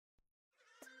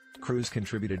Cruz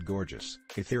contributed gorgeous,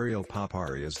 ethereal pop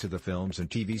arias to the films and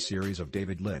TV series of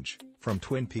David Lynch, from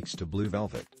Twin Peaks to Blue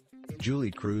Velvet.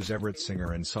 Julee Cruz, Everett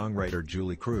singer and songwriter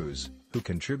Julee Cruz, who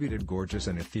contributed gorgeous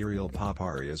and ethereal pop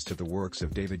arias to the works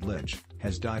of David Lynch,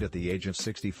 has died at the age of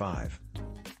 65.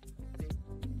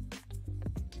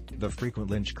 The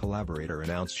frequent Lynch collaborator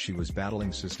announced she was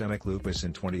battling systemic lupus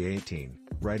in 2018,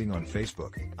 writing on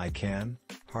Facebook, "I can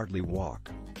hardly walk.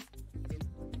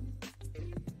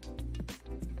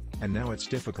 And now it's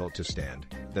difficult to stand,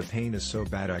 the pain is so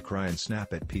bad I cry and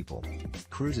snap at people."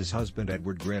 Cruz's husband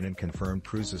Edward Grennan confirmed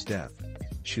Cruz's death.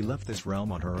 "She left this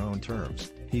realm on her own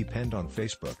terms," he penned on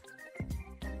Facebook.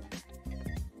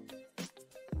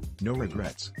 "No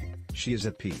regrets. She is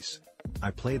at peace. I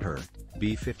played her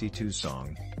B-52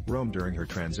 song, Roam, during her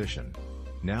transition.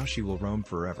 Now she will roam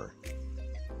forever.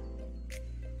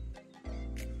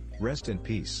 Rest in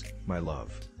peace, my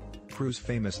love." Cruz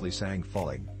famously sang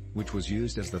Falling, which was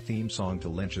used as the theme song to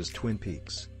Lynch's Twin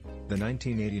Peaks. The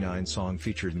 1989 song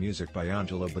featured music by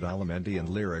Angelo Badalamenti and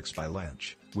lyrics by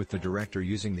Lynch, with the director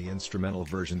using the instrumental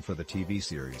version for the TV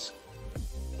series.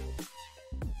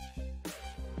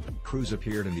 Cruz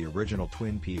appeared in the original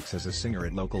Twin Peaks as a singer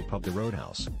at local pub The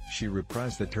Roadhouse. She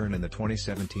reprised the turn in the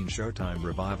 2017 Showtime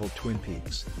revival Twin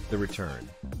Peaks: The Return.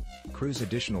 Cruz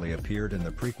additionally appeared in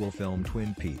the prequel film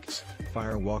Twin Peaks: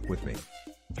 Fire Walk With Me.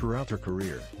 Throughout her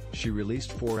career, she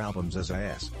released 4 albums as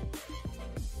IS.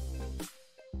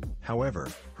 However,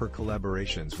 her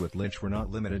collaborations with Lynch were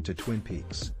not limited to Twin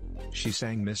Peaks. She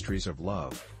sang Mysteries of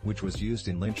Love, which was used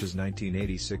in Lynch's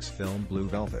 1986 film Blue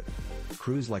Velvet.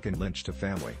 Cruz likened Lynch to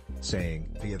family,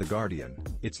 saying, via The Guardian,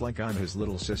 "It's like I'm his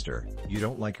little sister, you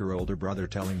don't like your older brother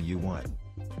telling you what."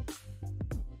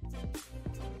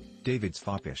 David's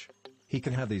foppish. He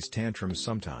can have these tantrums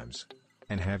sometimes.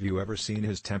 And have you ever seen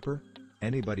his temper?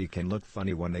 Anybody can look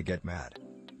funny when they get mad.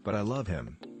 But I love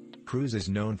him. Cruz is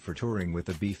known for touring with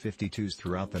the B-52s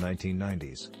throughout the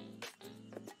 1990s.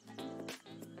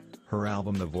 Her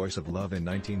album The Voice of Love in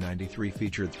 1993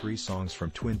 featured 3 songs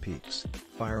from Twin Peaks: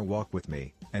 Fire Walk With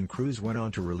Me, and Cruz went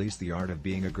on to release The Art of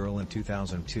Being a Girl in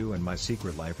 2002 and My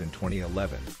Secret Life in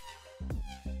 2011.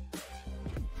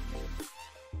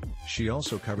 She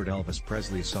also covered Elvis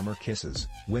Presley's Summer Kisses,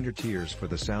 Winter Tears for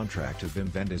the soundtrack to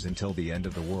Wim Wenders' Until the End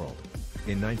of the World.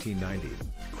 In 1990,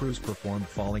 Cruz performed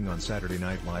Falling on Saturday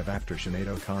Night Live after Sinead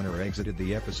O'Connor exited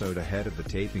the episode ahead of the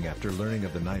taping after learning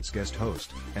of the night's guest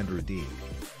host, Andrew D.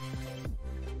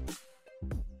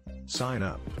 Sign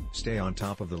up, stay on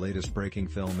top of the latest breaking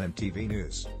film and TV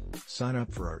news. Sign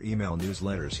up for our email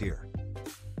newsletters here.